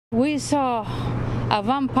We saw a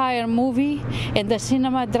vampire movie in the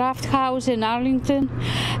Cinema Drafthouse in Arlington,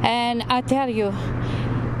 and I tell you,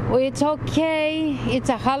 it's okay. It's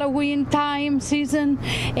a Halloween time season,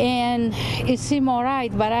 and it seemed all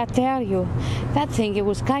right. But I tell you, that thing, it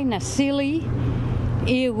was kind of silly.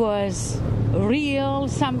 It was real,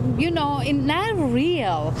 not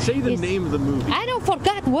real. Say the name of the movie. I don't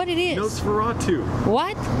forgot what it is. Nosferatu.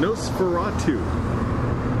 What? Nosferatu.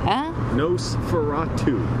 Huh?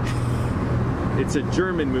 Nosferatu. It's a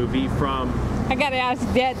German movie from... I gotta ask,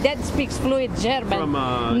 that speaks fluent German. From,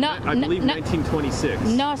 I believe, 1926.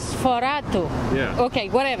 Nosferatu. Yeah. Okay,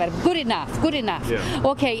 whatever. Good enough. Yeah.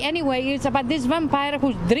 Okay, anyway, it's about this vampire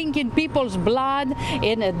who's drinking people's blood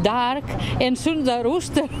in the dark, and soon the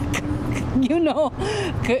rooster...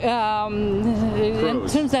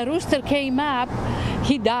 since the rooster came up,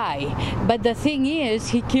 he died. But the thing is,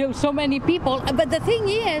 he killed so many people. But the thing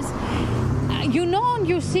is,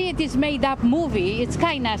 you see it is made up movie. It's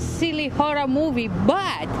kind of silly horror movie,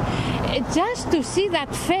 but just to see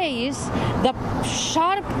that face, the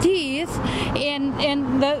sharp teeth, and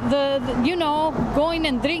the going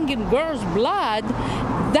and drinking girls' blood,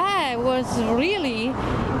 that was really.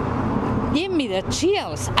 Give me the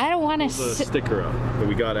chills. I don't want to. The sticker up that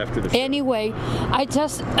we got after the show. Anyway, I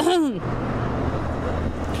just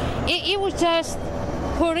it was just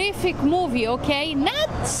horrific movie. Okay, not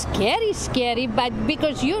scary, but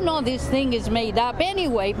because this thing is made up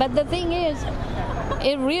anyway. But the thing is,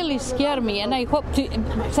 it really scared me, and I hope to.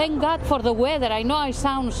 Thank God for the weather. I know I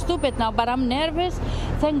sound stupid now, but I'm nervous.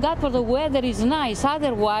 Thank God for the weather is nice.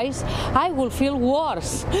 Otherwise, I will feel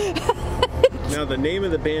worse. Now, the name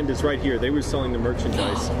of the band is right here. They were selling the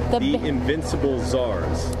merchandise. The Invincible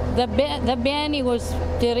Czars. The band, it was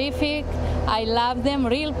terrific. I love them.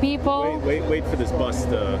 Real people. Wait for this bus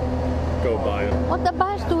to go by. What the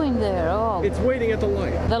bus doing there? Oh. It's waiting at the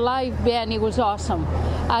light. The live band, it was awesome.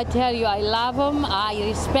 I tell you, I love them. I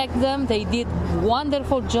respect them. They did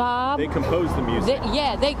wonderful job. They composed the music.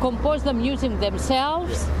 They composed the music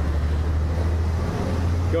themselves. Yeah.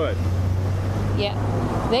 Go ahead. Yeah.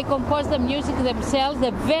 They compose the music themselves.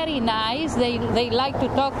 They're very nice. They like to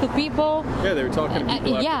talk to people. Yeah, they were talking to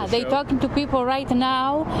people after the show. They're talking to people right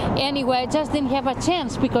now. Anyway, I just didn't have a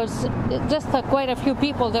chance because just quite a few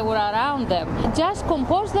people that were around them. Just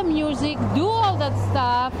compose the music, do all that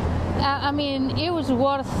stuff. It was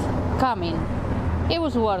worth coming. It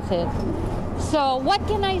was worth it. So what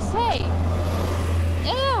can I say?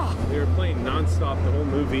 They were playing nonstop the whole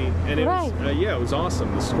movie, and it was it was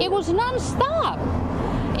awesome. The score. It was nonstop.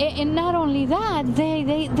 And not only that, they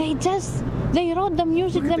wrote the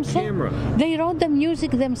music themselves. They wrote the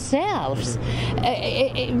music themselves,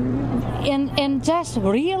 and just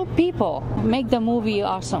real people make the movie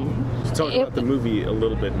awesome. Let's talk about the movie a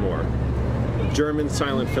little bit more. German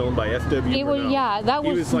silent film by F.W. That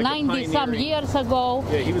was like 90-some years ago.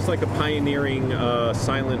 Yeah, he was like a pioneering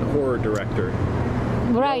silent horror director.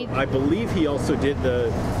 Right. I believe he also did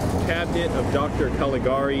the Cabinet of Dr.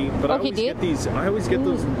 Caligari, but I always get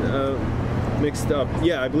those mixed up.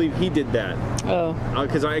 Yeah, I believe he did that. Oh.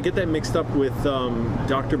 Because I get that mixed up with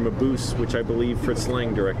Dr. Mabuse, which I believe Fritz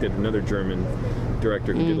Lang directed, another German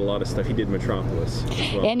director who did a lot of stuff. He did Metropolis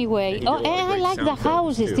as well. Anyway, and I like the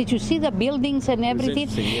houses. Too. Did you see the buildings and everything?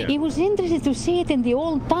 It was interesting to see it in the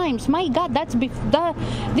old times. My God,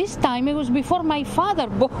 this time it was before my father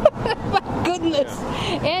born. My goodness.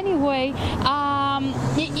 Yeah. Anyway,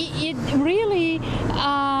 it really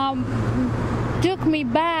took me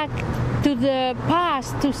back to the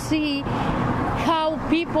past to see how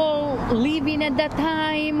people living at that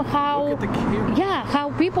time, how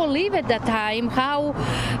people live at that time, how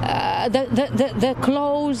the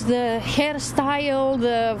clothes, the hairstyle,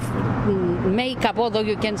 the makeup, although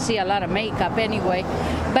you can see a lot of makeup anyway.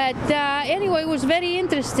 But anyway, it was very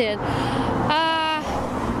interesting.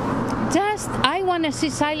 I want to see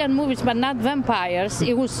silent movies, but not vampires.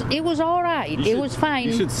 It was all right. It was fine.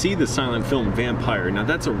 You should see the silent film Vampire. Now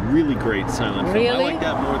that's a really great silent film. Really? I like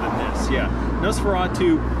that more than this. Yeah.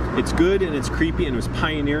 Nosferatu, it's good and it's creepy and it was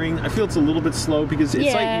pioneering. I feel it's a little bit slow because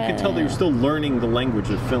it's like you can tell they were still learning the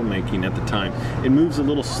language of filmmaking at the time. It moves a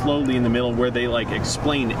little slowly in the middle where they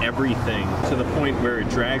explain everything to the point where it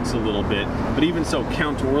drags a little bit. But even so,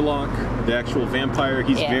 Count Orlok, the actual vampire,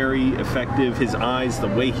 he's very effective. His eyes, the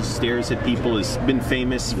way he stares at people has been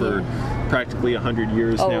famous for practically 100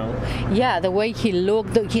 years now. Yeah, the way he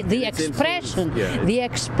looked, the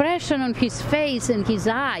expression on his face and his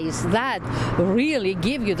eyes, that really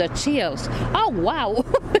give you the chills. Oh, wow.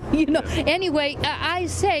 Anyway, I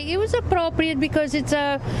say it was appropriate because it's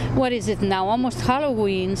what is it now? Almost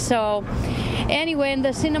Halloween. So Anyway, in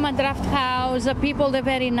the Cinema Drafthouse, the people, they're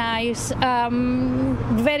very nice,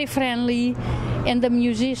 very friendly, and the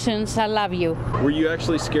musicians, I love you. Were you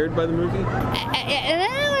actually scared by the movie?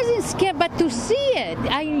 I wasn't scared, but to see it,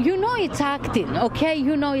 you know it's acting, okay?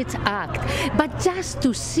 You know it's act. But just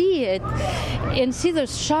to see it and see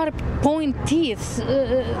those sharp point teeth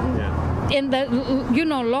and the, you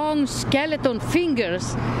know, long skeleton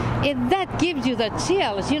fingers, that gives you the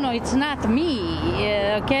chills. You know, it's not me,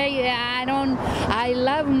 okay? I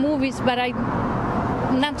love movies, but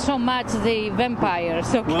not so much the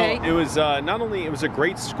vampires, okay? Well, it was not only, it was a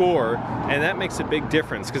great score, and that makes a big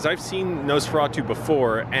difference, because I've seen Nosferatu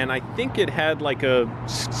before, and I think it had like a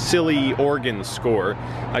silly organ score.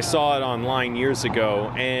 I saw it online years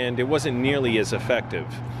ago, and it wasn't nearly as effective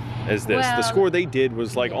as this. Well, the score they did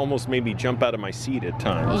was like almost made me jump out of my seat at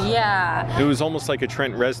times. Yeah. It was almost like a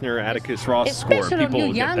Trent Reznor, Atticus Ross score. Especially People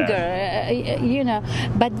when you're younger, you know,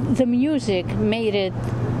 but the music made it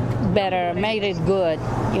better, made it good.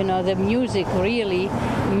 You know, the music really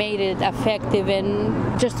made it effective,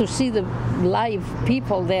 and just to see the live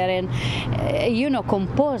people there and, you know,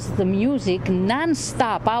 compose the music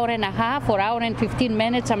non-stop, hour and a half or hour and 15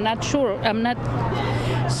 minutes, I'm not sure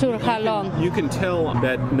how long. You can tell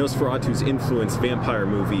that Nosferatu's influenced vampire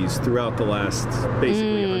movies throughout the last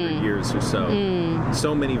basically 100 years or so.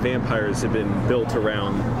 So many vampires have been built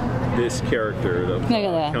around this character of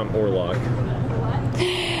Count Orlok.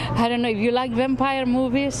 I don't know if you like vampire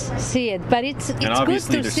movies, see it, but it's and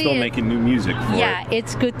obviously good to see they're still it. making new music for it. Yeah,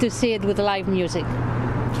 it's good to see it with live music.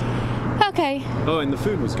 Okay. Oh, and the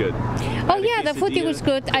food was good. Oh yeah, the food was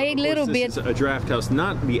good. I ate a little bit. This is a draft house,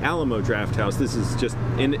 not the Alamo Draft House. This is just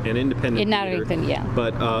an independent in theater. Arlington, yeah.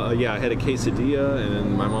 But yeah, I had a quesadilla,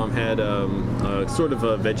 and my mom had sort of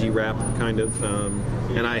a veggie wrap, kind of,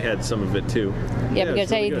 and I had some of it too. Yeah,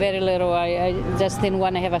 because really I ate very little. I just didn't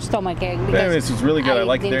want to have a stomach ache. This is really good. I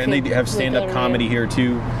like it there, and they have stand-up comedy here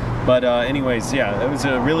too. But anyways, yeah, it was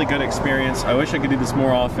a really good experience. I wish I could do this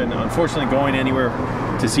more often. Unfortunately, going anywhere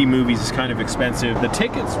to see movies is kind of expensive. The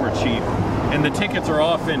tickets were cheap, and the tickets are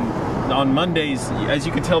often on Mondays. As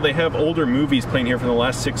you can tell, they have older movies playing here for the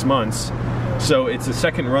last 6 months. So it's a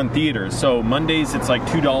second-run theater. So Mondays it's like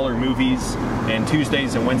 $2 movies, and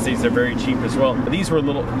Tuesdays and Wednesdays they're very cheap as well. But these were a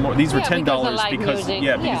little more. These were $10 because it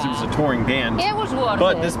was a touring band. It was worth it.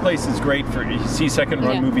 But this place is great for you see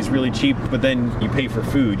second-run movies really cheap. But then you pay for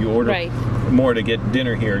food. You order more to get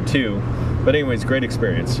dinner here too. But anyways, great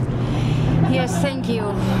experience. Yes, thank you.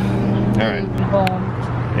 All right.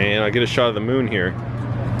 And I'll get a shot of the moon here.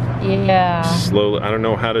 Yeah. Slowly. I don't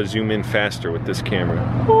know how to zoom in faster with this camera.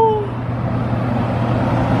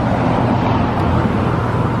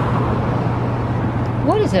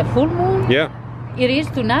 What is a full moon? Yeah. It is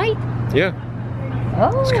tonight? Yeah.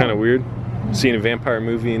 Oh. It's kind of weird. Seeing a vampire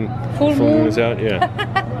movie and full moon is out. Yeah.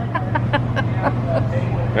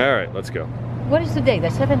 All right, let's go. What is today? The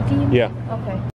 17th? Yeah. Okay.